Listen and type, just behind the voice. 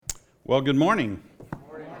Well, good morning.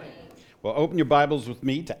 Good morning. Well, open your Bibles with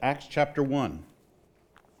me to Acts chapter 1.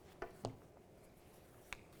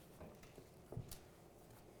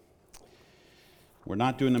 We're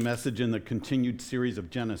not doing a message in the continued series of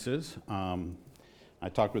Genesis. I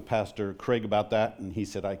talked with Pastor Craig about that, and he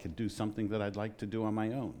said I could do something that I'd like to do on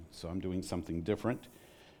my own. So I'm doing something different.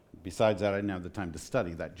 Besides that, I didn't have the time to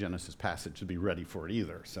study that Genesis passage to be ready for it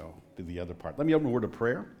either. So do the other part. Let me open a word of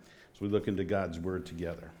prayer as we look into God's word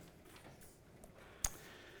together.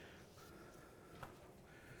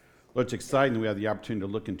 Lord, it's exciting that we have the opportunity to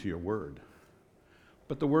look into your word.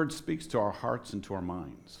 But the word speaks to our hearts and to our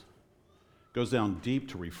minds. It goes down deep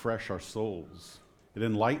to refresh our souls. It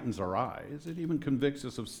enlightens our eyes. It even convicts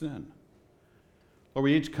us of sin. Lord,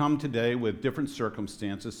 we each come today with different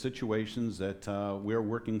circumstances, situations that we're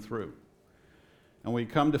working through. And when we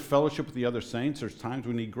come to fellowship with the other saints, there's times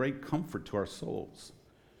we need great comfort to our souls,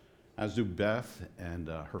 as do Beth and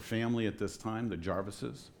her family at this time, the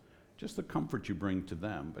Jarvises. Just the comfort you bring to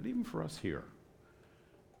them, but even for us here.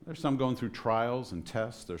 There's some going through trials and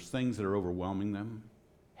tests. There's things that are overwhelming them,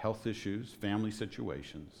 health issues, family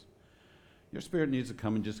situations. Your Spirit needs to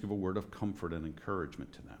come and just give a word of comfort and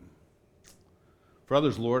encouragement to them. For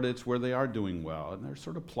others, Lord, it's where they are doing well, and they're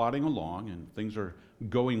sort of plodding along, and things are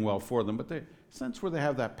going well for them, but they sense where they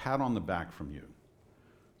have that pat on the back from you.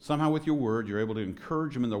 Somehow with your word, you're able to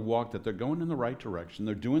encourage them in their walk that they're going in the right direction,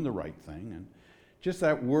 they're doing the right thing, and just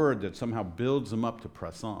that word that somehow builds them up to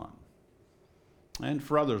press on. And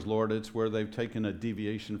for others, Lord, it's where they've taken a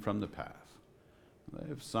deviation from the path.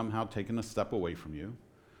 They've somehow taken a step away from you.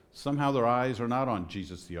 Somehow their eyes are not on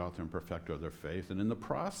Jesus, the author and perfecter of their faith. And in the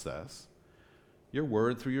process, your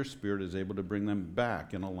word through your Spirit is able to bring them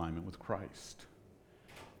back in alignment with Christ.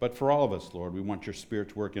 But for all of us, Lord, we want your Spirit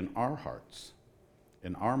to work in our hearts,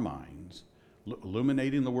 in our minds,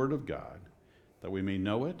 illuminating the word of God, that we may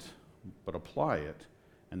know it, but apply it,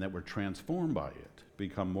 and that we're transformed by it,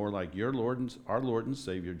 become more like our Lord and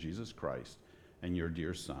Savior, Jesus Christ, and your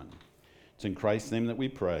dear Son. It's in Christ's name that we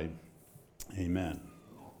pray. Amen.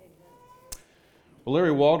 Well, Larry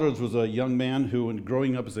Walters was a young man who, when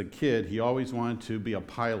growing up as a kid, he always wanted to be a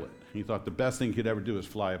pilot. He thought the best thing he could ever do was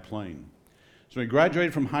fly a plane. So when he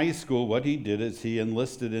graduated from high school, what he did is he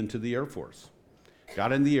enlisted into the Air Force.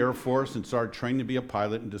 Got in the Air Force and started training to be a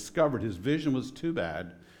pilot and discovered his vision was too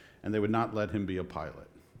bad and they would not let him be a pilot.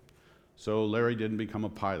 So Larry didn't become a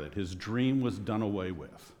pilot. His dream was done away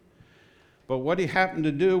with. But what he happened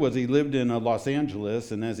to do was he lived in Los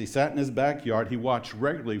Angeles, and as he sat in his backyard, he watched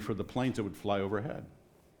regularly for the planes that would fly overhead.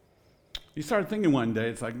 He started thinking one day,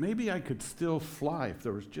 it's like, maybe I could still fly if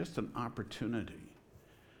there was just an opportunity.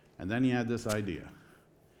 And then he had this idea.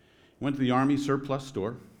 He went to the Army surplus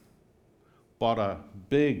store, bought a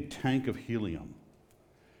big tank of helium.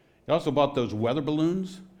 He also bought those weather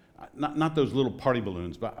balloons. Not those little party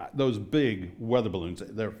balloons, but those big weather balloons.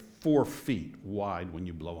 They're 4 feet wide when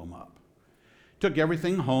you blow them up. Took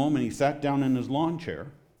everything home and he sat down in his lawn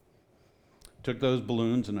chair, took those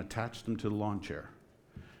balloons and attached them to the lawn chair.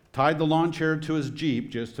 Tied the lawn chair to his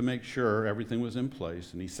Jeep just to make sure everything was in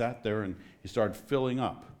place, and he sat there and he started filling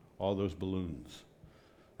up all those balloons.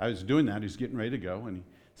 I was doing that, he was getting ready to go, and he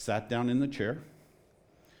sat down in the chair,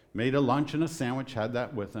 made a lunch and a sandwich, had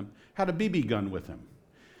that with him, had a BB gun with him.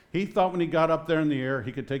 He thought when he got up there in the air,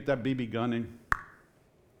 he could take that BB gun and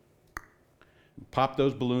pop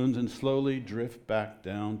those balloons and slowly drift back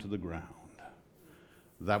down to the ground.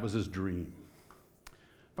 That was his dream. I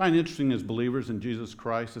find it interesting as believers in Jesus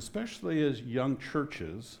Christ, especially as young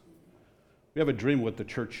churches, we have a dream of what the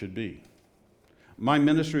church should be. My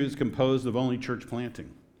ministry is composed of only church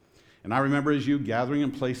planting. And I remember as you gathering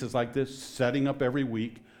in places like this, setting up every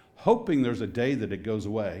week, hoping there's a day that it goes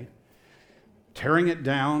away, tearing it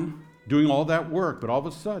down, doing all that work, but all of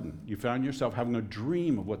a sudden you found yourself having a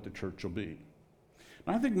dream of what the church will be.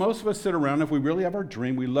 And I think most of us sit around, if we really have our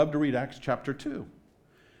dream, we love to read Acts chapter 2.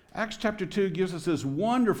 Acts chapter 2 gives us this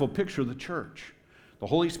wonderful picture of the church. The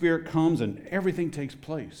Holy Spirit comes and everything takes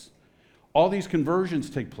place. All these conversions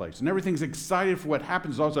take place and everything's excited for what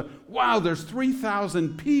happens. All of a sudden, wow, there's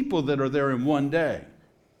 3,000 people that are there in one day.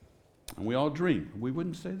 And we all dream. We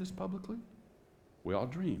wouldn't say this publicly. We all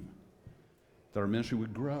dream that our ministry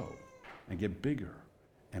would grow and get bigger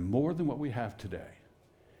and more than what we have today.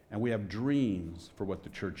 And we have dreams for what the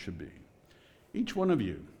church should be. Each one of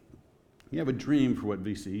you have a dream for what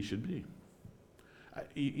VCE should be.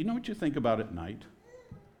 You know what you think about at night?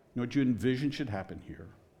 You know what you envision should happen here?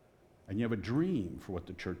 And you have a dream for what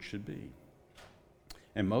the church should be.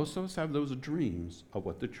 And most of us have those dreams of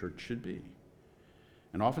what the church should be.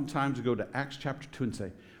 And oftentimes we go to Acts chapter 2 and say,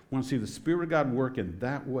 we want to see the Spirit of God work in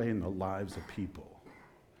that way in the lives of people.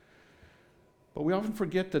 But we often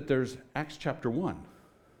forget that there's Acts chapter 1.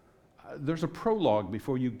 There's a prologue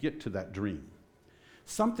before you get to that dream.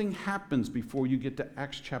 Something happens before you get to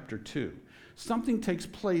Acts chapter 2. Something takes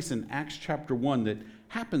place in Acts chapter 1 that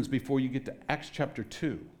happens before you get to Acts chapter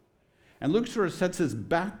 2. And Luke sort of sets this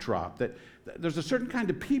backdrop that there's a certain kind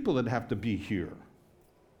of people that have to be here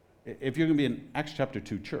if you're going to be an Acts chapter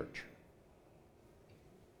 2 church.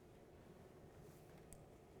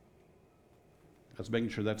 I was making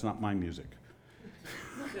sure that's not my music.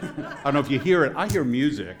 I don't know if you hear it. I hear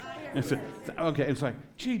music. It's like,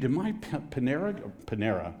 gee, did my Pandora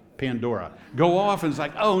go off? And it's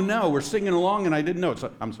like, oh no, we're singing along and I didn't know it.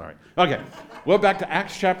 So, I'm sorry. Okay, well, back to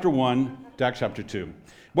Acts chapter 1 to Acts chapter 2.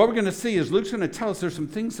 What we're going to see is Luke's going to tell us there's some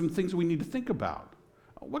things we need to think about.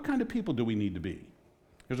 What kind of people do we need to be?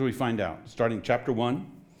 Here's what we find out. Starting chapter 1,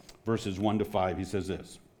 verses 1 to 5, he says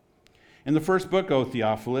this. In the first book, O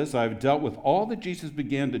Theophilus, I have dealt with all that Jesus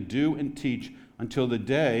began to do and teach until the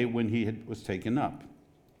day when he was taken up.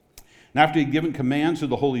 And after he had given commands through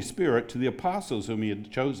the Holy Spirit to the apostles whom he had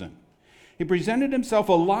chosen, he presented himself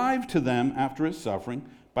alive to them after his suffering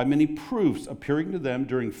by many proofs, appearing to them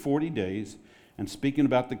during 40 days and speaking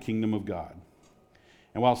about the kingdom of God.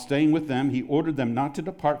 And while staying with them, he ordered them not to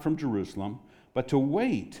depart from Jerusalem, but to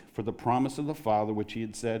wait for the promise of the Father, which he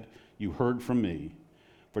had said, "You heard from me.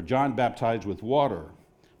 For John baptized with water,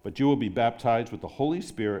 but you will be baptized with the Holy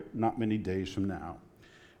Spirit not many days from now."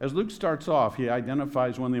 As Luke starts off, he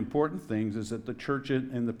identifies one of the important things is that the church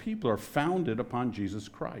and the people are founded upon Jesus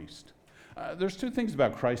Christ. There's two things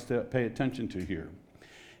about Christ to pay attention to here.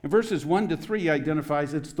 In verses 1 to 3, he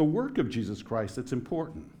identifies it's the work of Jesus Christ that's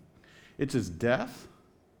important. It's his death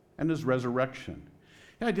and his resurrection.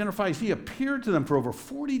 He identifies he appeared to them for over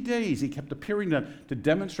 40 days. He kept appearing to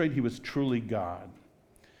demonstrate he was truly God.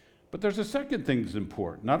 But there's a second thing that's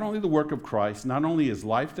important. Not only the work of Christ, not only his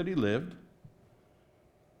life that he lived,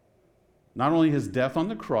 not only his death on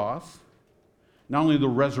the cross, not only the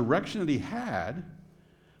resurrection that he had,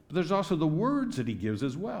 but there's also the words that he gives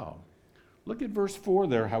as well. Look at verse 4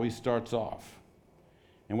 there, how he starts off.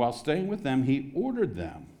 And while staying with them, he ordered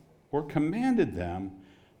them or commanded them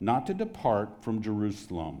not to depart from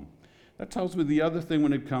Jerusalem. That tells me the other thing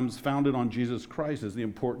when it comes founded on Jesus Christ is the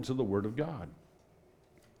importance of the Word of God.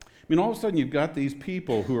 I mean, all of a sudden you've got these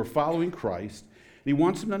people who are following Christ, and he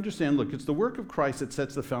wants them to understand, look, it's the work of Christ that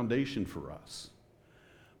sets the foundation for us.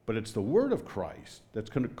 But it's the Word of Christ that's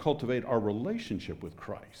going to cultivate our relationship with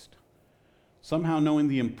Christ. Somehow knowing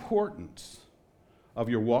the importance of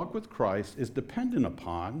your walk with Christ is dependent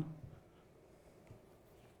upon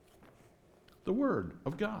the Word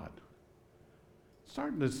of God.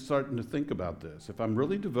 Starting to think about this. If I'm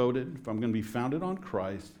really devoted, if I'm going to be founded on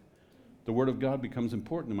Christ, the Word of God becomes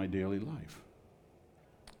important in my daily life.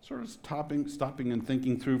 Sort of stopping and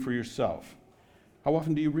thinking through for yourself. How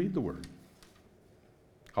often do you read the Word?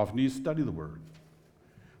 How often do you study the Word?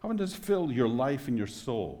 How often does it fill your life and your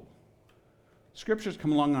soul? Scriptures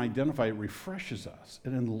come along and identify, it refreshes us, it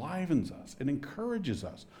enlivens us, it encourages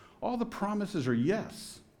us. All the promises are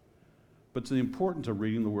yes, but it's the importance of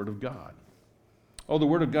reading the Word of God. Oh, the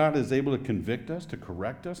Word of God is able to convict us, to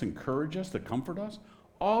correct us, encourage us, to comfort us,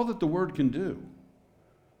 all that the Word can do.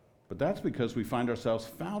 But that's because we find ourselves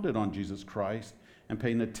founded on Jesus Christ, and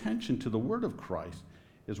paying attention to the Word of Christ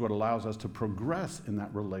is what allows us to progress in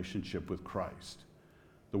that relationship with Christ.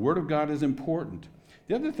 The Word of God is important.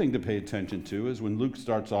 The other thing to pay attention to is when Luke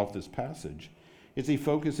starts off this passage, is he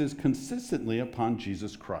focuses consistently upon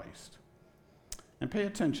Jesus Christ. And pay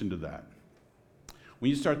attention to that. When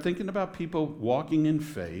you start thinking about people walking in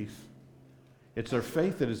faith, it's their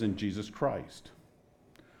faith that is in Jesus Christ.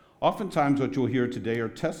 Oftentimes what you'll hear today are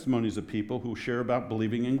testimonies of people who share about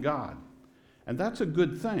believing in God. And that's a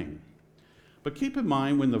good thing. But keep in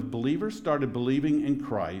mind, when the believers started believing in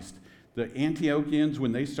Christ, the Antiochians,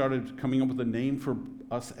 when they started coming up with a name for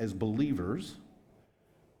us as believers,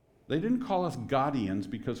 they didn't call us Godians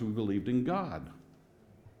because we believed in God.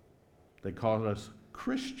 They called us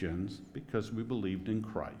Christians because we believed in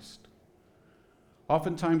Christ.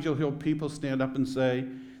 Oftentimes you'll hear people stand up and say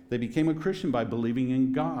they became a Christian by believing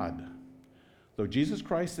in God. Though Jesus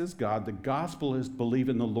Christ is God, the gospel is believe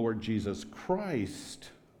in the Lord Jesus Christ,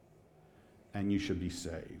 and you should be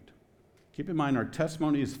saved. Keep in mind, our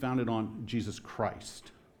testimony is founded on Jesus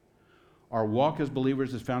Christ. Our walk as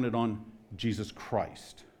believers is founded on Jesus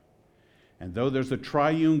Christ. And though there's a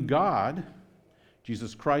triune God,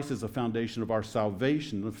 Jesus Christ is the foundation of our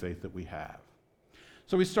salvation and the faith that we have.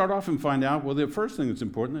 So we start off and find out, well, the first thing that's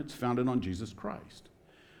important, it's founded on Jesus Christ.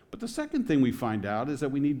 But the second thing we find out is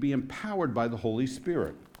that we need to be empowered by the Holy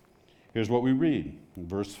Spirit. Here's what we read in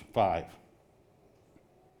verse 5.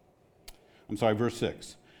 Verse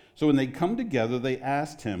 6. So when they come together, they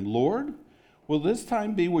asked him, Lord, will this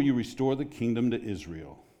time be where you restore the kingdom to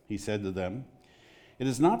Israel? He said to them, it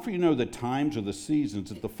is not for you to know the times or the seasons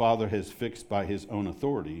that the Father has fixed by his own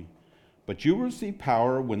authority, but you will receive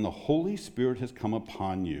power when the Holy Spirit has come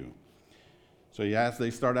upon you. So they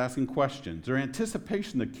start asking questions. Their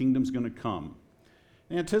anticipation the kingdom's going to come.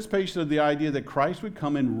 The anticipation of the idea that Christ would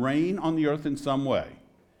come and reign on the earth in some way.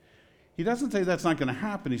 He doesn't say that's not going to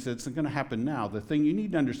happen. He said it's going to happen now. The thing you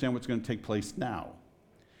need to understand what's going to take place now.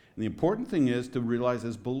 And the important thing is to realize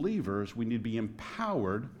as believers, we need to be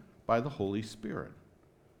empowered by the Holy Spirit.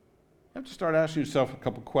 You have to start asking yourself a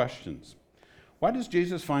couple questions. Why does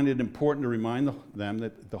Jesus find it important to remind them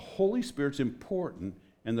that the Holy Spirit's important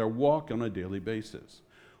in their walk on a daily basis?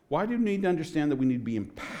 Why do you need to understand that we need to be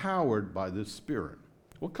empowered by the Spirit?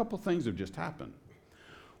 Well, a couple things have just happened.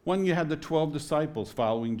 One, you had the 12 disciples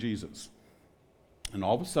following Jesus. And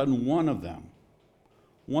all of a sudden, one of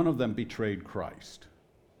them betrayed Christ.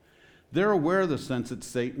 They're aware of the sense that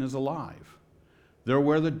Satan is alive. They're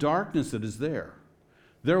aware of the darkness that is there.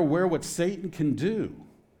 They're aware what Satan can do.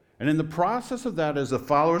 And in the process of that, as the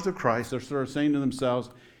followers of Christ, they're sort of saying to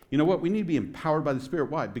themselves, you know what, we need to be empowered by the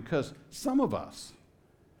Spirit. Why? Because some of us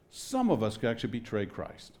could actually betray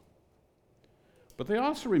Christ. But they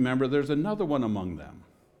also remember there's another one among them,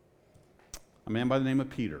 a man by the name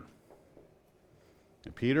of Peter.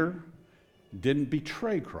 And Peter didn't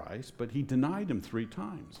betray Christ, but he denied him 3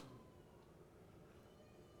 times.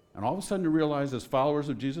 And all of a sudden you realize as followers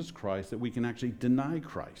of Jesus Christ that we can actually deny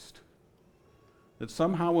Christ. That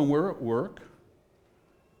somehow when we're at work,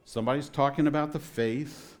 somebody's talking about the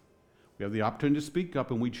faith, we have the opportunity to speak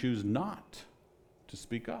up and we choose not to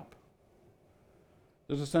speak up.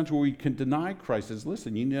 There's a sense where we can deny Christ. Says,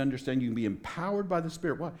 listen, you need to understand you can be empowered by the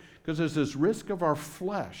Spirit. Why? Because there's this risk of our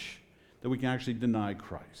flesh that we can actually deny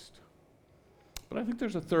Christ. But I think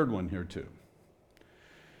there's a third one here too.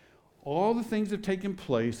 All the things have taken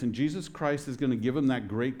place, and Jesus Christ is going to give them that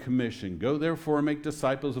great commission. Go therefore and make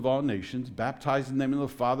disciples of all nations, baptizing them in the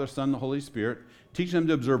Father, Son, and the Holy Spirit. Teach them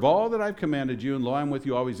to observe all that I've commanded you, and lo, I'm with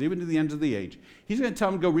you always, even to the ends of the age. He's going to tell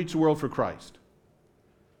them to go reach the world for Christ.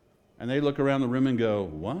 And they look around the room and go,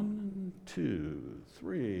 1, 2,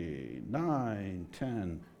 3, 9,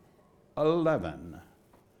 10, 11.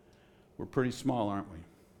 We're pretty small, aren't we?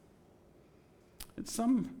 It's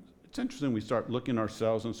interesting we start looking at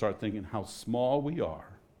ourselves and start thinking how small we are.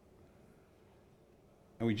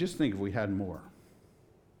 And we just think if we had more.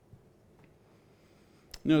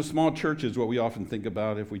 You know, small church is what we often think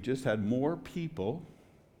about. If we just had more people,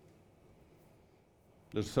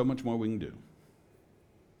 there's so much more we can do.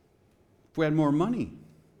 If we had more money,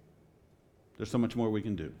 there's so much more we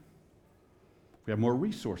can do. If we have more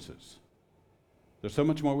resources, there's so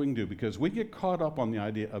much more we can do because we get caught up on the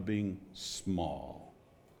idea of being small.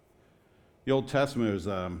 The Old Testament was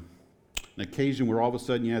an occasion where all of a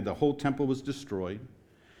sudden you had the whole temple was destroyed.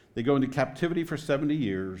 They go into captivity for 70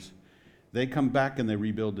 years. They come back and they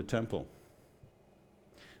rebuild the temple.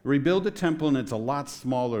 Rebuild the temple and it's a lot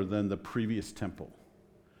smaller than the previous temple.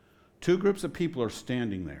 2 groups of people are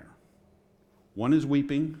standing there. One is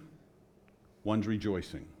weeping, one's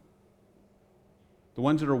rejoicing. The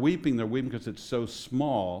ones that are weeping, they're weeping because it's so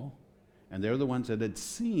small, and they're the ones that had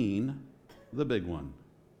seen the big one.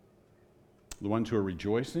 The ones who are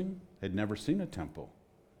rejoicing had never seen a temple,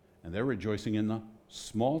 and they're rejoicing in the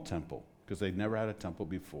small temple because they'd never had a temple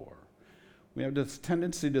before. We have this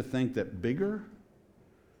tendency to think that bigger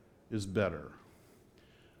is better.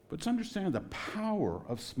 But let's understand the power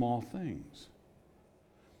of small things.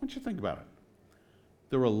 Why don't you think about it?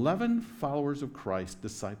 There were 11 followers of Christ,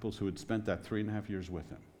 disciples, who had spent that 3.5 years with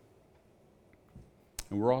him.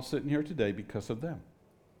 And we're all sitting here today because of them.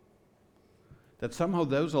 That somehow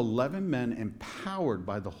those 11 men, empowered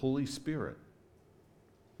by the Holy Spirit,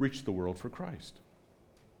 reached the world for Christ.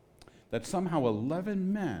 That somehow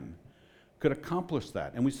 11 men could accomplish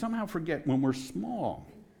that. And we somehow forget when we're small,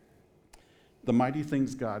 the mighty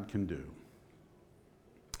things God can do.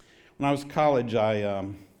 When I was in college, I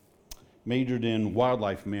majored in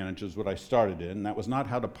wildlife management, is what I started in. That was not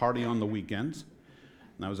how to party on the weekends.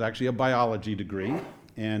 And that was actually a biology degree.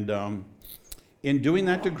 And in doing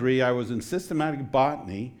that degree, I was in systematic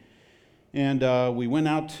botany. And we went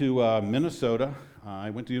out to Minnesota.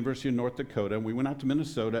 I went to the University of North Dakota. We went out to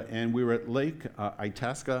Minnesota, and we were at Lake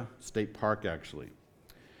Itasca State Park, actually.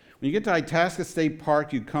 When you get to Itasca State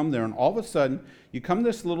Park, you come there, and all of a sudden, you come to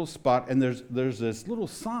this little spot, and there's this little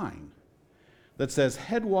sign that says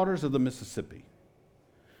Headwaters of the Mississippi.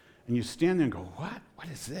 And you stand there and go, what? What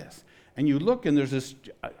is this? And you look, and there's this,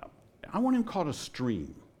 I won't even call it a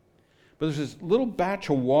stream, But there's this little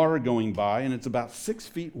batch of water going by, and it's about 6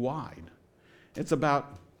 feet wide. It's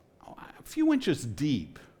about a few inches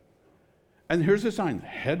deep. And here's the sign,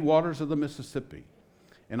 headwaters of the Mississippi.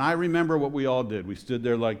 And I remember what we all did. We stood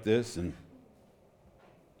there like this and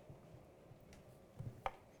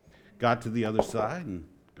got to the other side and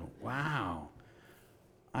go, wow,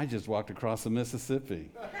 I just walked across the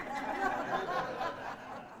Mississippi.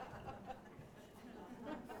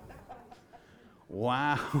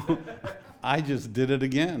 Wow, I just did it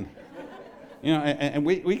again. You know, and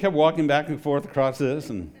we kept walking back and forth across this,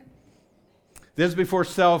 and this is before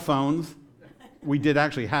cell phones. We did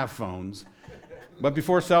actually have phones, but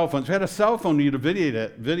before cell phones, we had a cell phone. You'd have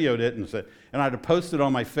videoed it and said, and I'd have posted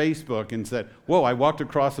on my Facebook and said, whoa, I walked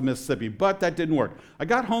across the Mississippi, but that didn't work. I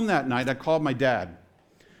got home that night, I called my dad.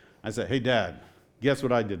 I said, hey, Dad, guess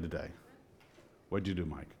what I did today? What'd you do,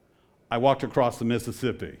 Mike? I walked across the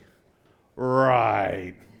Mississippi.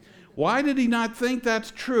 Right. Why did he not think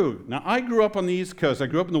that's true? Now, I grew up on the East Coast. I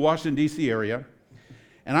grew up in the Washington, D.C. area.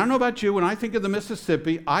 And I don't know about you, when I think of the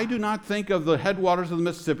Mississippi, I do not think of the headwaters of the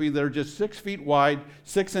Mississippi that are just 6 feet wide,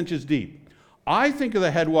 6 inches deep. I think of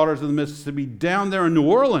the headwaters of the Mississippi down there in New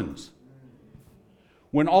Orleans,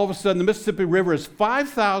 when all of a sudden the Mississippi River is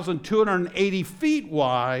 5,280 feet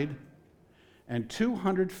wide and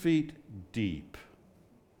 200 feet deep.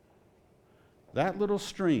 That little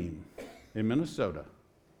stream in Minnesota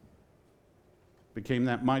became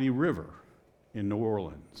that mighty river in New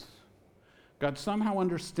Orleans. God somehow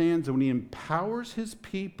understands that when he empowers his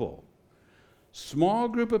people, small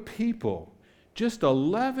group of people, just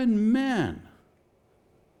 11 men,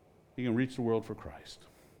 he can reach the world for Christ.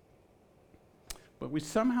 But we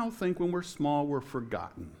somehow think when we're small, we're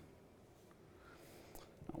forgotten.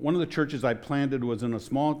 One of the churches I planted was in a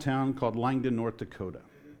small town called Langdon, North Dakota,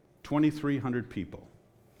 2,300 people.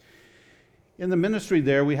 In the ministry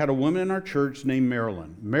there, we had a woman in our church named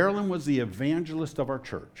Marilyn. Marilyn was the evangelist of our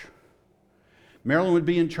church. Marilyn would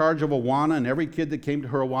be in charge of Awana, and every kid that came to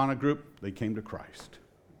her Awana group, they came to Christ.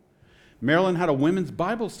 Marilyn had a women's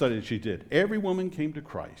Bible study that she did. Every woman came to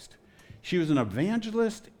Christ. She was an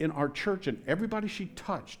evangelist in our church, and everybody she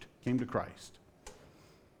touched came to Christ.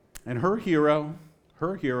 And her hero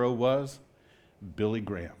was Billy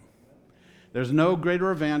Graham. There's no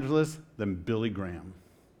greater evangelist than Billy Graham.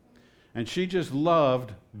 And she just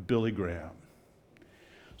loved Billy Graham.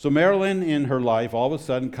 So Marilyn, in her life, all of a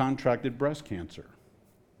sudden contracted breast cancer.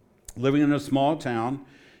 Living in a small town,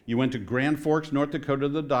 you went to Grand Forks, North Dakota, to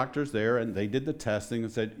the doctors there, and they did the testing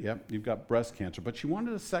and said, yep, you've got breast cancer. But she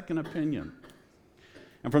wanted a second opinion.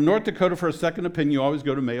 And from North Dakota for a second opinion, you always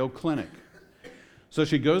go to Mayo Clinic. So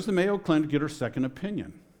she goes to Mayo Clinic to get her second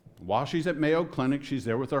opinion. While she's at Mayo Clinic, she's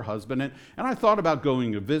there with her husband. And I thought about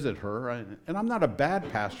going to visit her. And I'm not a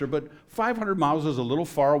bad pastor, but 500 miles is a little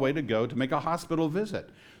far away to go to make a hospital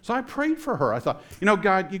visit. So I prayed for her. I thought,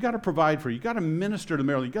 God, you got to provide for her. You got to minister to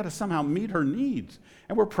Marilyn. You got to somehow meet her needs.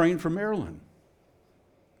 And we're praying for Marilyn.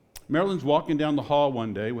 Marilyn's walking down the hall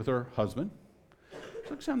one day with her husband. She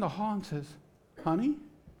looks down the hall and says, honey,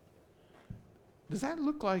 does that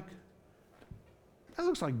look like, that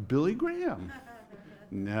looks like Billy Graham.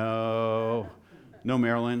 No,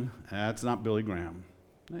 Marilyn, that's not Billy Graham.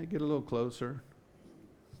 Hey, get a little closer.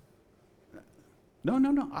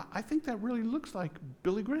 No, I think that really looks like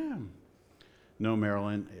Billy Graham. No,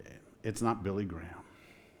 Marilyn, it's not Billy Graham.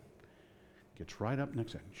 Gets right up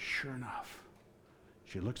next to him. Sure enough,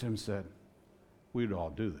 she looks at him and said, we'd all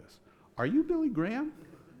do this. Are you Billy Graham?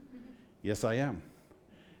 Yes, I am.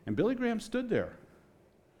 And Billy Graham stood there,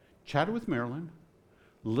 chatted with Marilyn,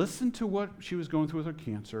 listened to what she was going through with her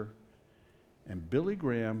cancer, and Billy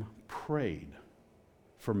Graham prayed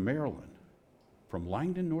for Marilyn from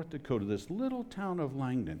Langdon, North Dakota, this little town of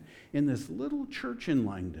Langdon, in this little church in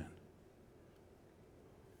Langdon.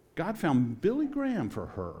 God found Billy Graham for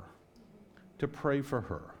her to pray for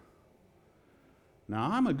her.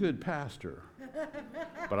 Now, I'm a good pastor,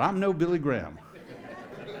 but I'm no Billy Graham.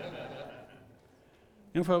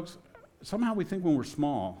 Folks, somehow we think when we're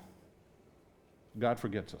small, God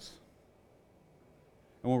forgets us.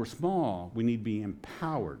 And when we're small, we need to be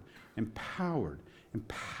empowered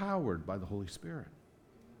by the Holy Spirit.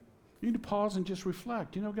 You need to pause and just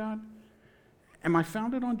reflect. God, am I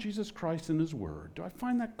founded on Jesus Christ and his word? Do I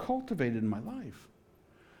find that cultivated in my life?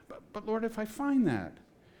 But Lord, if I find that,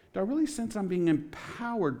 do I really sense I'm being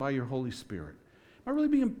empowered by your Holy Spirit? Am I really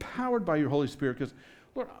being empowered by your Holy Spirit? Because,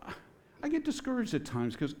 Lord, I get discouraged at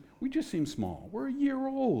times because we just seem small. We're a year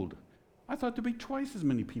old. I thought there'd be twice as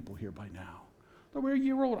many people here by now. Lord, we're a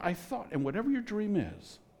year old. I thought, and whatever your dream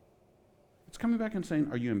is, it's coming back and saying,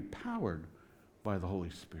 are you empowered by the Holy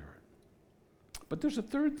Spirit? But there's a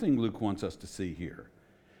third thing Luke wants us to see here.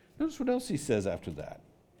 Notice what else he says after that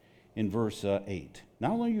in verse 8.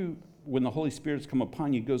 Not only when the Holy Spirit's come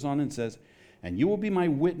upon you, he goes on and says, and you will be my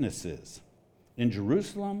witnesses in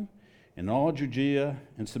Jerusalem, in all Judea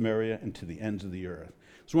and Samaria, and to the ends of the earth.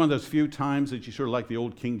 It's one of those few times that you sort of like the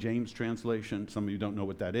old King James translation. Some of you don't know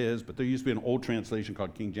what that is, but there used to be an old translation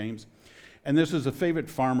called King James. And this is a favorite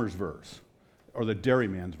farmer's verse, or the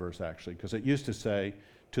dairyman's verse, actually, because it used to say,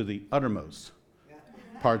 to the uttermost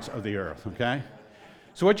parts of the earth, okay?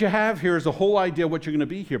 So what you have here is the whole idea of what you're going to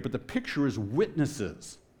be here, but the picture is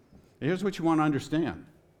witnesses. And here's what you want to understand.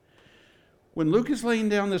 When Luke is laying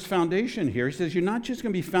down this foundation here, he says you're not just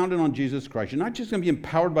going to be founded on Jesus Christ. You're not just going to be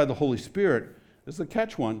empowered by the Holy Spirit. This is the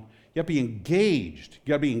catch one. You have to be engaged. You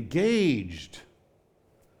got to be engaged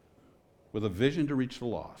with a vision to reach the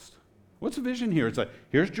lost. What's the vision here? It's like,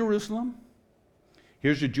 here's Jerusalem.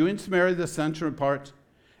 Here's Judea and Samaria, the central parts.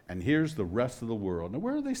 And here's the rest of the world. Now,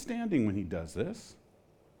 where are they standing when he does this?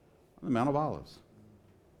 On the Mount of Olives.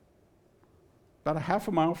 About a half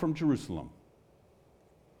a mile from Jerusalem.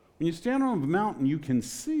 When you stand on a mountain, you can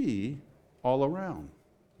see all around.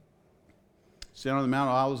 Stand on the Mount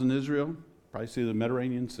of Olives in Israel, probably see the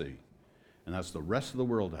Mediterranean Sea. And that's the rest of the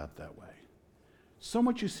world out that way. So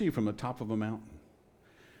much you see from the top of a mountain.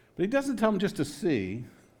 But he doesn't tell them just to see.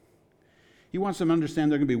 He wants them to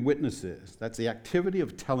understand they're going to be witnesses. That's the activity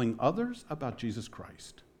of telling others about Jesus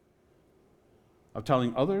Christ. Of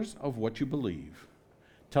telling others of what you believe.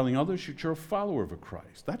 Telling others that you're a follower of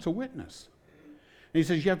Christ. That's a witness. And he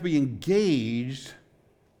says you have to be engaged.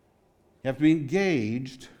 You have to be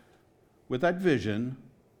engaged with that vision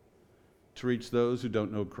to reach those who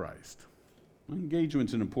don't know Christ.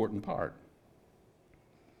 Engagement's an important part.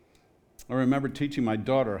 I remember teaching my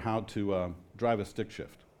daughter how to drive a stick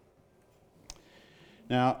shift.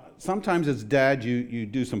 Now, sometimes as dad, you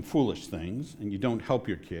do some foolish things, and you don't help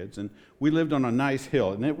your kids. And we lived on a nice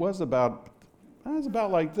hill, and it was about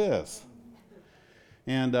like this.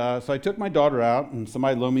 And so I took my daughter out, and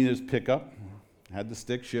somebody loaned me this pickup, had the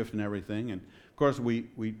stick shift and everything. And, of course,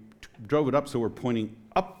 we drove it up so we're pointing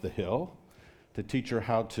up the hill to teach her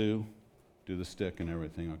how to do the stick and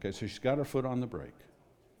everything. Okay, so she's got her foot on the brake.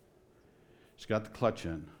 She's got the clutch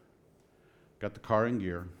in, got the car in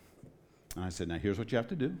gear. And I said, now here's what you have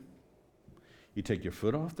to do. You take your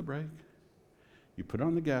foot off the brake, you put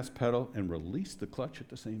on the gas pedal, and release the clutch at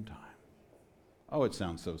the same time. Oh, it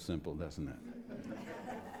sounds so simple, doesn't it?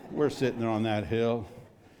 We're sitting there on that hill.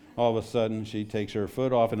 All of a sudden, she takes her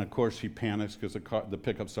foot off, and of course she panics because the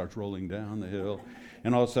pickup starts rolling down the hill.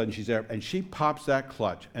 And all of a sudden, she's there, and she pops that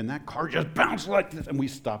clutch, and that car just bounced like this, and we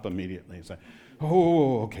stop immediately. It's like,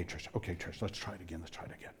 oh, okay, Trish, let's try it again.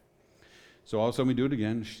 So all of a sudden, we do it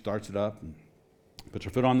again. She starts it up, and puts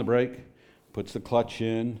her foot on the brake, puts the clutch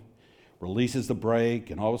in, releases the brake,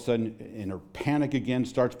 and all of a sudden, in her panic again,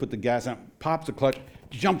 starts to put the gas out, pops the clutch,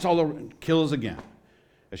 jumps all over, and kills again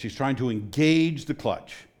as she's trying to engage the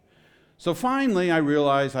clutch. So finally, I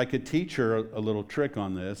realized I could teach her a little trick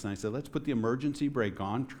on this, and I said, let's put the emergency brake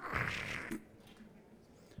on.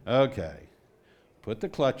 Okay, put the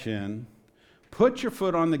clutch in, put your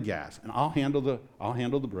foot on the gas, and I'll handle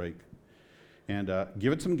the brake. And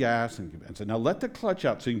give it some gas, and say, now let the clutch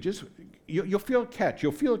out, so you can you'll feel it catch.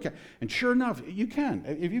 You'll feel it catch. And sure enough, you can.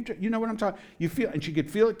 If you know what I'm talking. You feel, and she could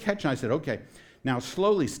feel it catch. And I said, okay, now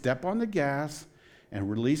slowly step on the gas and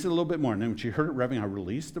release it a little bit more. And then when she heard it revving, I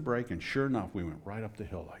released the brake, and sure enough, we went right up the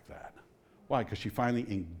hill like that. Why? Because she finally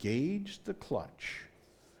engaged the clutch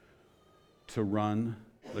to run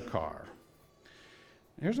the car.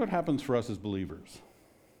 Here's what happens for us as believers,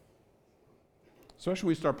 especially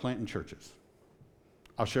when we start planting churches.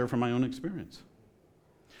 I'll share from my own experience.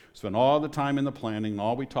 Spend all the time in the planning,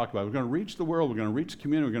 all we talk about. We're going to reach the world, we're going to reach the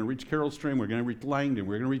community, we're going to reach Carroll Stream, we're going to reach Langdon,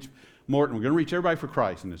 we're going to reach Morton, we're going to reach everybody for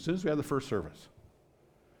Christ. And as soon as we have the first service,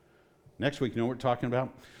 next week, you know what we're talking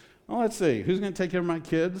about? Well, let's see, who's going to take care of my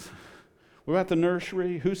kids? What about the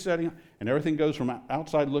nursery? Who's setting up? And everything goes from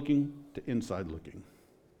outside looking to inside looking.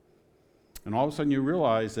 And all of a sudden you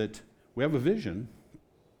realize that we have a vision,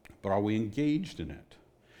 but are we engaged in it?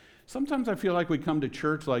 Sometimes I feel like we come to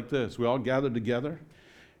church like this. We all gather together,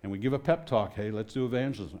 and we give a pep talk. Hey, let's do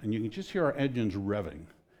evangelism. And you can just hear our engines revving.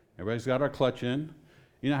 Everybody's got our clutch in.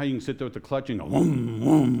 You know how you can sit there with the clutch and go, vroom,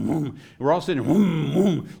 vroom, vroom. We're all sitting, vroom,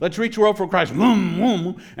 vroom. Let's reach the world for Christ, vroom,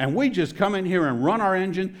 vroom. And we just come in here and run our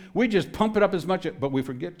engine. We just pump it up as much, but we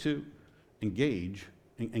forget to engage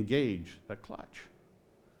that clutch.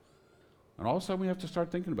 And all of a sudden we have to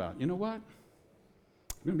start thinking about, you know what?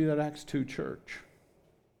 We're going to be that Acts 2 church.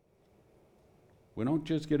 We don't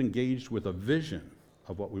just get engaged with a vision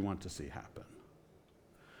of what we want to see happen.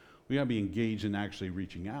 We got to be engaged in actually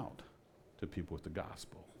reaching out to people with the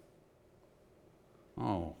gospel.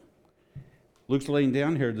 Oh, Luke's laying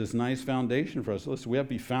down here this nice foundation for us. Listen, we have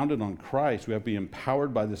to be founded on Christ. We have to be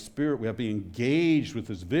empowered by the Spirit. We have to be engaged with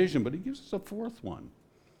his vision. But he gives us a fourth one.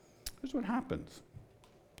 Here's what happens.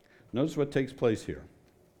 Notice what takes place here.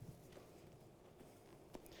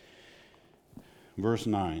 Verse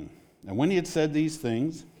 9. And when he had said these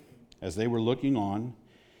things, as they were looking on,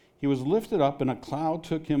 he was lifted up, and a cloud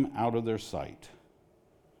took him out of their sight.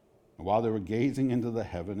 And while they were gazing into the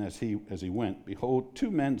heaven as he went, behold,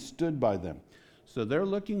 two men stood by them. So they're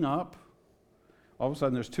looking up. All of a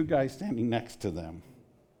sudden, there's two guys standing next to them,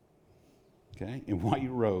 okay, in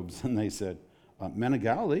white robes. And they said, Men of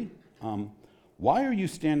Galilee, why are you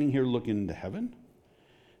standing here looking into heaven?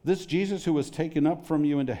 This Jesus who was taken up from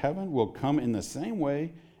you into heaven will come in the same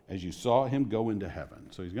way as you saw him go into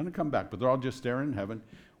heaven. So he's going to come back, but they're all just staring in heaven.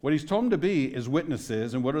 What he's told them to be is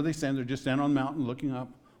witnesses. And what are they saying? They're just standing on the mountain looking up.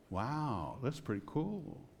 Wow, that's pretty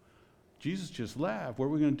cool. Jesus just left. What are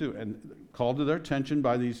we going to do? And called to their attention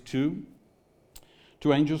by these two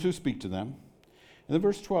angels who speak to them. And then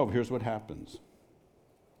verse 12, here's what happens.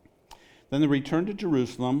 Then they returned to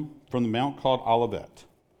Jerusalem from the mount called Olivet,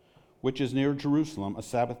 which is near Jerusalem, a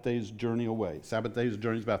Sabbath day's journey away. Sabbath day's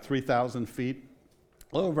journey is about 3,000 feet,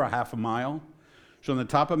 a little over a half a mile. So on the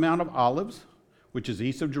top of Mount of Olives, which is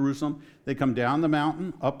east of Jerusalem, they come down the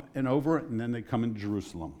mountain, up and over it, and then they come into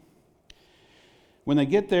Jerusalem. When they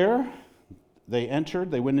get there, they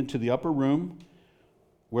went into the upper room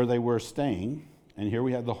where they were staying, and here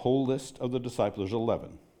we have the whole list of the disciples, there's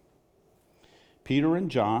 11. Peter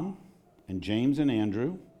and John, and James and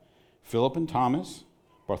Andrew, Philip and Thomas,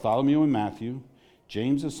 Bartholomew and Matthew,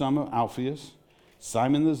 James the son of Alphaeus,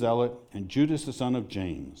 Simon the Zealot, and Judas the son of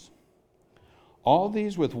James. All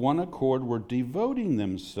these with one accord were devoting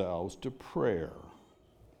themselves to prayer,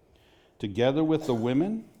 together with the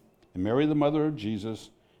women and Mary the mother of Jesus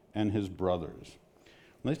and his brothers.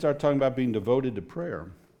 When they start talking about being devoted to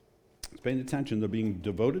prayer, it's paying attention. They're being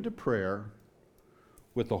devoted to prayer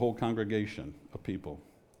with the whole congregation of people.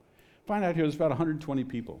 Find out here there's about 120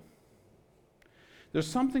 people. There's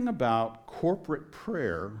something about corporate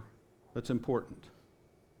prayer that's important.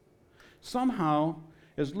 Somehow,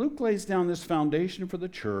 as Luke lays down this foundation for the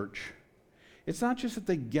church, it's not just that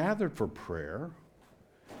they gathered for prayer.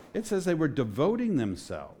 It says they were devoting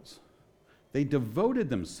themselves. They devoted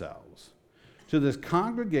themselves to this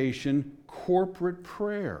congregation corporate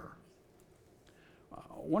prayer.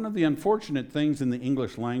 One of the unfortunate things in the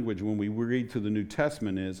English language when we read through the New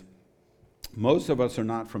Testament is most of us are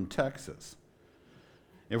not from Texas.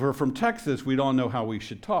 If we're from Texas, we don't know how we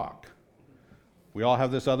should talk. We all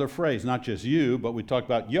have this other phrase, not just you, but we talk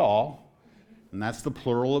about y'all, and that's the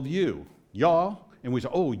plural of you. Y'all, and we say,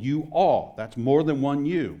 oh, you all. That's more than one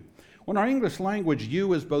you. Well, in our English language,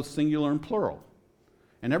 you is both singular and plural.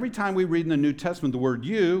 And every time we read in the New Testament the word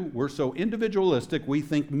you, we're so individualistic, we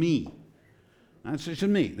think me. That's just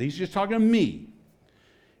me. He's just talking to me.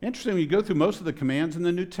 Interesting, when you go through most of the commands in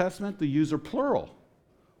the New Testament, the yous are plural,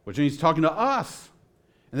 which means he's talking to us.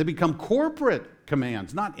 And they become corporate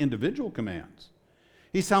commands, not individual commands.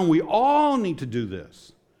 He's saying we all need to do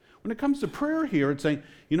this. When it comes to prayer here, it's saying,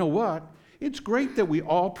 you know what? It's great that we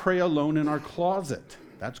all pray alone in our closet.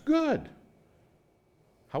 That's good.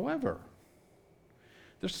 However,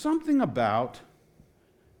 there's something about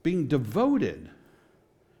being devoted,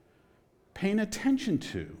 paying attention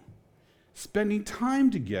to, spending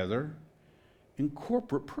time together in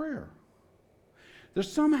corporate prayer.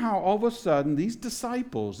 There's somehow all of a sudden these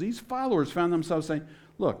disciples, these followers found themselves saying,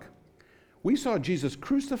 look, we saw Jesus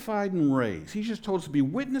crucified and raised. He just told us to be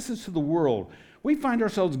witnesses to the world. We find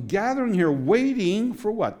ourselves gathering here waiting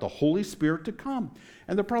for what? The Holy Spirit to come.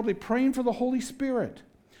 And they're probably praying for the Holy Spirit.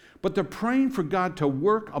 But they're praying for God to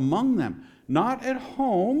work among them, not at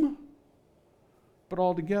home, but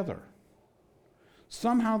all together.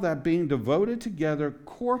 Somehow that being devoted together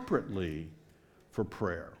corporately for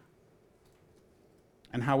prayer.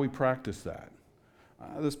 And how we practice that.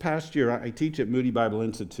 This past year, I teach at Moody Bible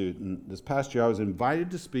Institute, and this past year I was invited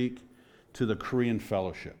to speak to the Korean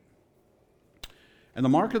Fellowship. And the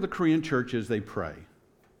mark of the Korean church is they pray.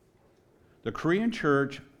 The Korean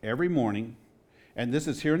church, every morning, and this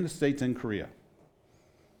is here in the States and Korea,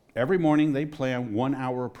 every morning they plan 1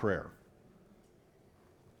 hour of prayer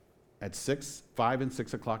at 5 and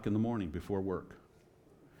 6 o'clock in the morning before work.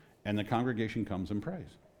 And the congregation comes and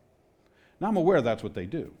prays. Now, I'm aware that's what they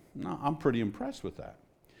do. Now, I'm pretty impressed with that.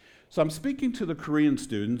 So I'm speaking to the Korean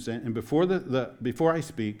students, and before I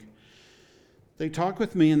speak, They talk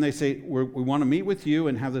with me and they say, we want to meet with you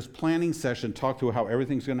and have this planning session, talk through how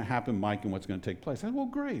everything's going to happen, Mike, and what's going to take place. I said, well,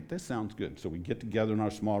 great, this sounds good. So we get together in our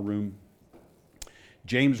small room.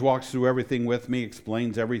 James walks through everything with me,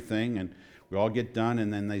 explains everything, and we all get done,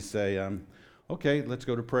 and then they say, okay, let's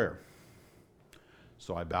go to prayer.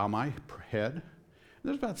 So I bow my head.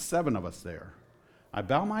 There's about 7 of us there. I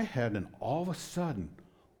bow my head, and all of a sudden,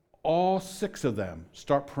 all 6 of them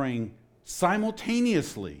start praying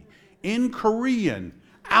simultaneously in Korean,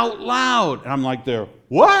 out loud. And I'm like,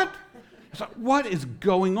 what? It's like, what is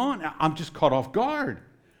going on? I'm just caught off guard.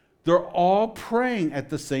 They're all praying at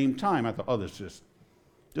the same time. I thought, oh, this is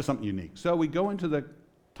just something unique. So we go into the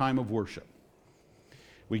time of worship.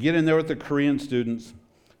 We get in there with the Korean students.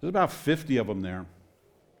 There's about 50 of them there.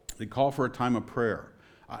 They call for a time of prayer.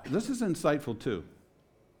 This is insightful too.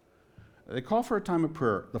 They call for a time of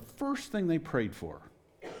prayer. The first thing they prayed for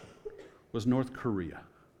was North Korea.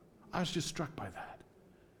 I was just struck by that.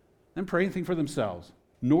 Then pray anything for themselves.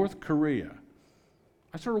 North Korea.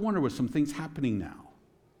 I sort of wonder, was some things happening now?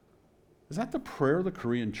 Is that the prayer of the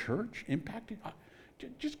Korean church impacting?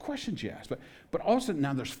 Just questions you ask. But all of a sudden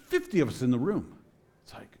now there's 50 of us in the room.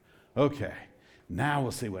 It's like, okay, now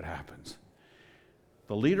we'll see what happens.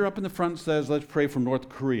 The leader up in the front says, let's pray for North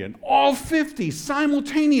Korea. And all 50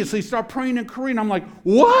 simultaneously start praying in Korean. I'm like,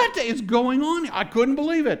 what is going on? I couldn't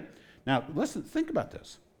believe it. Now, listen, think about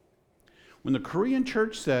this. When the Korean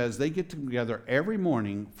church says they get together every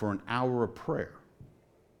morning for an hour of prayer,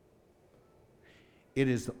 it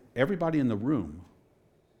is everybody in the room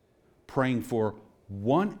praying for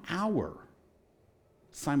 1 hour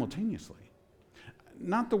simultaneously.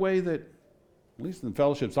 Not the way that, at least in the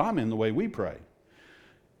fellowships I'm in, the way we pray.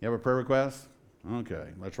 You have a prayer request? Okay,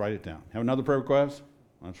 let's write it down. Have another prayer request?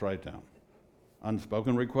 Let's write it down.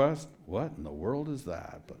 Unspoken request? What in the world is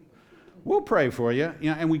that? But we'll pray for you.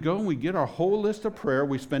 And we go and we get our whole list of prayer.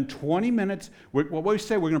 We spend 20 minutes. What we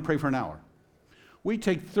say, we're going to pray for an hour. We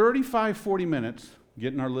take 35, 40 minutes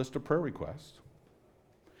getting our list of prayer requests.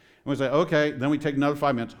 And we say, okay, then we take another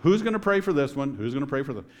 5 minutes. Who's going to pray for this one? Who's going to pray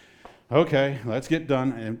for the... Okay, let's get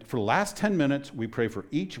done. And for the last 10 minutes, we pray for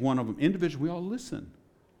each one of them individually. We all listen.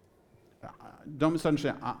 Don't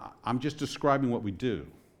misunderstand. I'm just describing what we do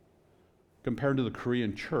compared to the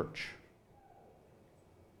Korean church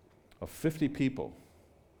of 50 people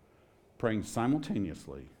praying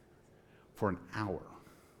simultaneously for an hour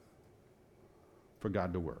for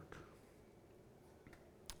God to work.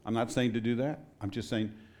 I'm not saying to do that. I'm just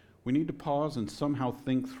saying we need to pause and somehow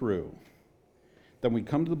think through. Then we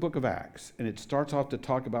come to the book of Acts, and it starts off to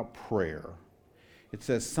talk about prayer. It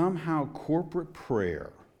says somehow corporate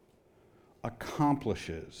prayer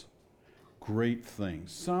accomplishes great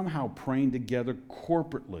things. Somehow praying together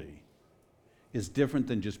corporately is different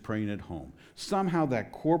than just praying at home. Somehow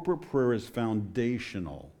that corporate prayer is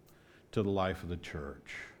foundational to the life of the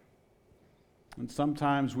church. And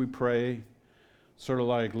sometimes we pray sort of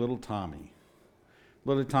like little Tommy.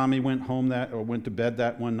 Little Tommy went to bed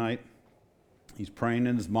that one night. He's praying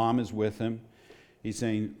and his mom is with him. He's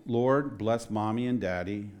saying, Lord, bless mommy and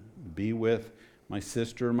daddy. Be with my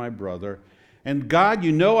sister and my brother. And God,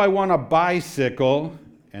 you know I want a bicycle.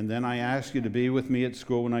 And then I ask you to be with me at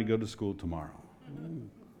school when I go to school tomorrow.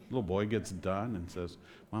 Little boy gets done and says,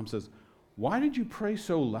 Mom says, why did you pray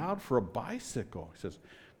so loud for a bicycle? He says,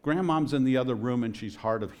 Grandmom's in the other room and she's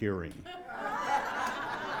hard of hearing.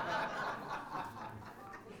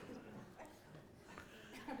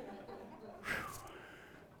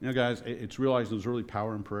 You know, guys, it's realized there's really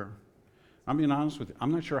power in prayer. I'm being honest with you.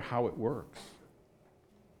 I'm not sure how it works.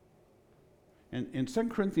 And in 2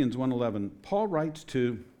 Corinthians 1:11, Paul writes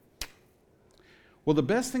well, the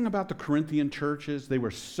best thing about the Corinthian church is they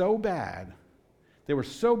were so bad,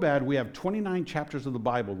 we have 29 chapters of the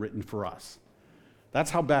Bible written for us.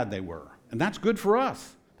 That's how bad they were. And that's good for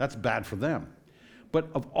us. That's bad for them. But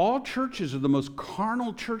of all churches, are the most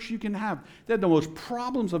carnal church you can have. They had the most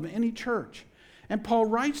problems of any church. And Paul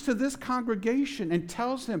writes to this congregation and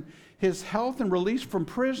tells him his health and release from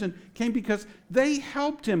prison came because they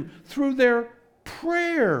helped him through their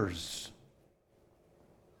prayers.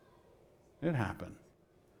 It happened.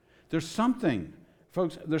 There's something,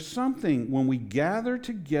 folks, there's something when we gather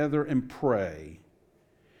together and pray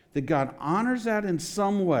that God honors that in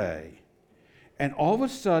some way. And all of a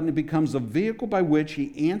sudden it becomes a vehicle by which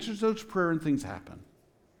he answers those prayers and things happen.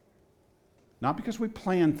 Not because we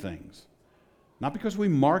plan things. Not because we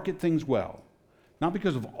market things well. Not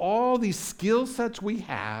because of all these skill sets we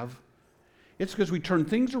have. It's because we turn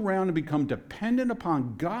things around and become dependent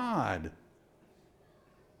upon God.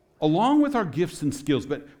 Along with our gifts and skills,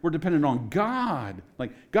 but we're dependent on God.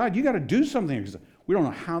 Like, God, you got to do something. We don't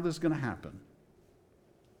know how this is going to happen.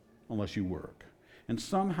 unless you work. And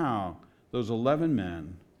somehow, those 11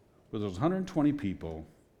 men, with those 120 people,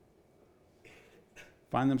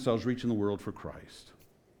 find themselves reaching the world for Christ.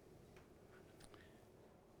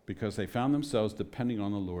 Because they found themselves depending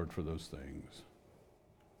on the Lord for those things.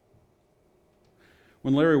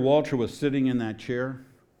 When Larry Walter was sitting in that chair,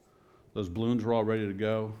 those balloons were all ready to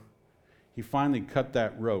go. He finally cut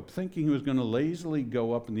that rope, thinking he was going to lazily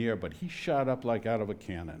go up in the air, but he shot up like out of a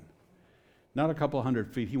cannon. Not a couple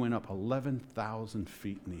hundred feet, he went up 11,000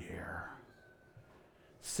 feet in the air,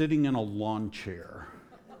 sitting in a lawn chair,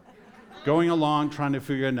 going along trying to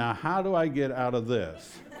figure out, now how do I get out of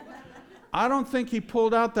this? I don't think he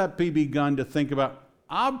pulled out that BB gun to think about,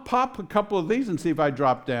 I'll pop a couple of these and see if I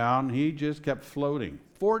drop down. He just kept floating.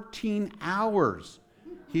 14 hours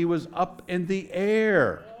he was up in the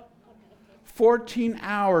air. 14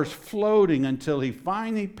 hours floating until he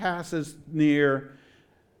finally passes near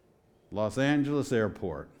Los Angeles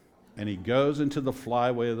Airport. And he goes into the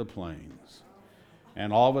flyway of the planes.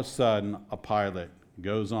 And all of a sudden, a pilot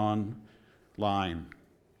goes on line.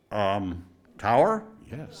 Tower?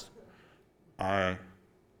 Yes.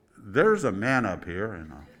 There's a man up here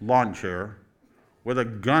in a lawn chair with a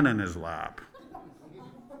gun in his lap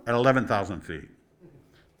at 11,000 feet.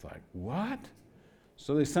 It's like, what?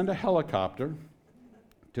 So they send a helicopter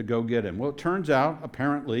to go get him. Well, it turns out,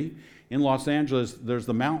 apparently, in Los Angeles, there's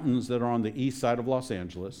the mountains that are on the east side of Los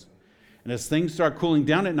Angeles. And as things start cooling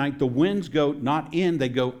down at night, the winds go not in, they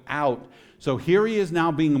go out. So here he is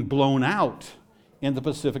now being blown out in the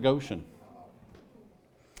Pacific Ocean.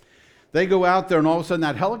 They go out there, and all of a sudden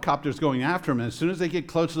that helicopter's going after him. And as soon as they get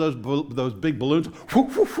close to those big balloons,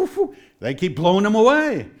 they keep blowing him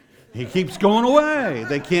away. He keeps going away.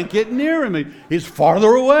 They can't get near him. He's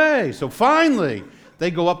farther away. So finally,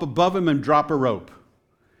 they go up above him and drop a rope.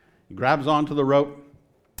 He grabs onto the rope,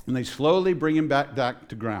 and they slowly bring him back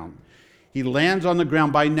to ground. He lands on the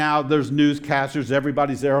ground. By now, there's newscasters.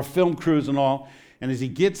 Everybody's there, a film crews and all. And as he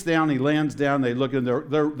gets down, he lands down. They look at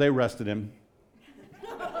him. They arrested him.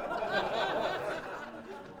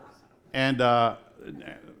 And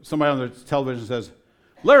somebody on the television says,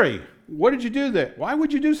 Larry, what did you do there? Why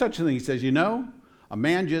would you do such a thing? He says, a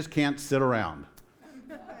man just can't sit around.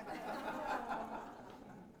 You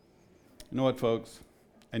know what, folks?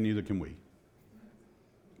 And neither can we.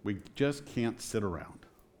 We just can't sit around.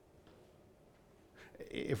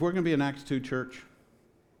 If we're going to be an Acts 2 church,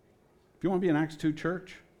 if you want to be an Acts 2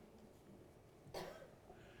 church, you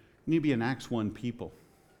need to be an Acts 1 people.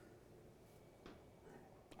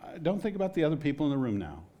 Don't think about the other people in the room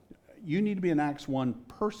now. You need to be an Acts 1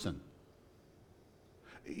 person.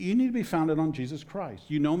 You need to be founded on Jesus Christ.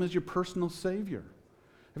 You know him as your personal Savior.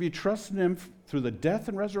 Have you trusted him through the death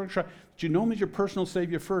and resurrection? Do you know him as your personal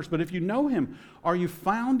Savior first? But if you know him, are you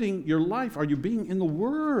founding your life? Are you being in the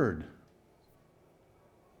Word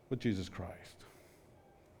with Jesus Christ?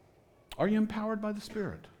 Are you empowered by the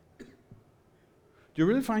Spirit? Do you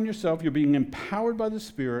really find yourself, you're being empowered by the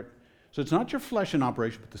Spirit? So it's not your flesh in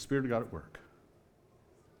operation, but the Spirit of God at work.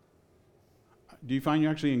 Do you find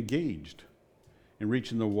you're actually engaged in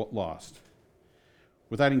reaching the lost?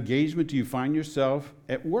 With that engagement, do you find yourself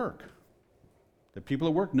at work? That people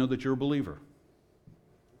at work know that you're a believer?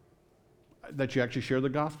 That you actually share the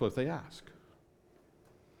gospel if they ask?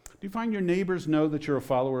 Do you find your neighbors know that you're a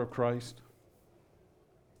follower of Christ?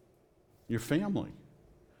 Your family?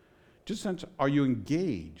 Just sense, are you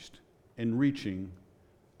engaged in reaching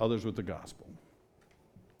others with the gospel?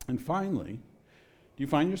 And finally, do you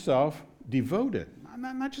find yourself devoted,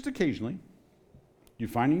 not just occasionally, you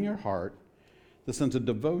find in your heart the sense of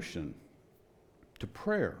devotion to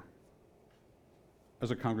prayer as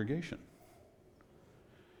a congregation?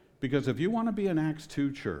 Because if you want to be an Acts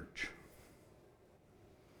 2 church,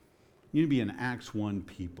 you need to be an Acts 1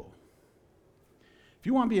 people. If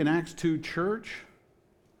you want to be an Acts 2 church,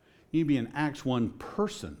 you need to be an Acts 1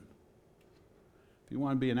 person. If you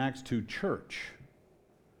want to be an Acts 2 church,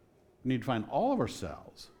 we need to find all of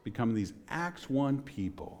ourselves becoming these Acts 1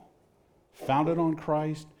 people, founded on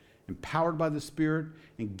Christ, empowered by the Spirit,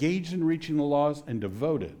 engaged in reaching the lost, and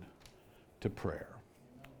devoted to prayer.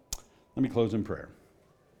 Let me close in prayer.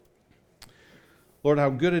 Lord, how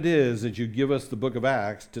good it is that you give us the book of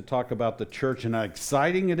Acts to talk about the church, and how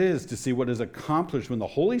exciting it is to see what is accomplished when the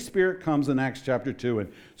Holy Spirit comes in Acts chapter 2,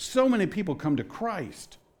 and so many people come to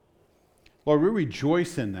Christ. Lord, we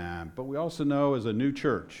rejoice in that, but we also know as a new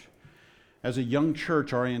church, as a young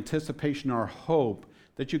church, our anticipation, our hope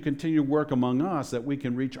that you continue to work among us, that we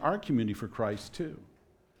can reach our community for Christ too.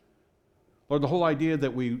 Lord, the whole idea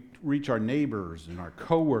that we reach our neighbors and our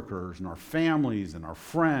coworkers and our families and our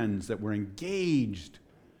friends, that we're engaged,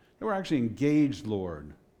 that we're actually engaged,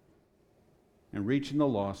 Lord, and reaching the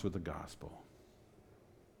lost with the gospel.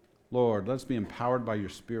 Lord, let's be empowered by your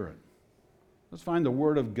Spirit. Let's find the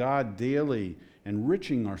Word of God daily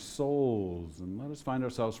enriching our souls, and let us find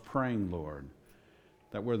ourselves praying, Lord,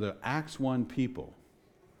 that we're the Acts 1 people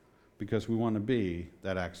because we want to be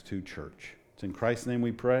that Acts 2 church. It's in Christ's name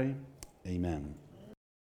we pray. Amen.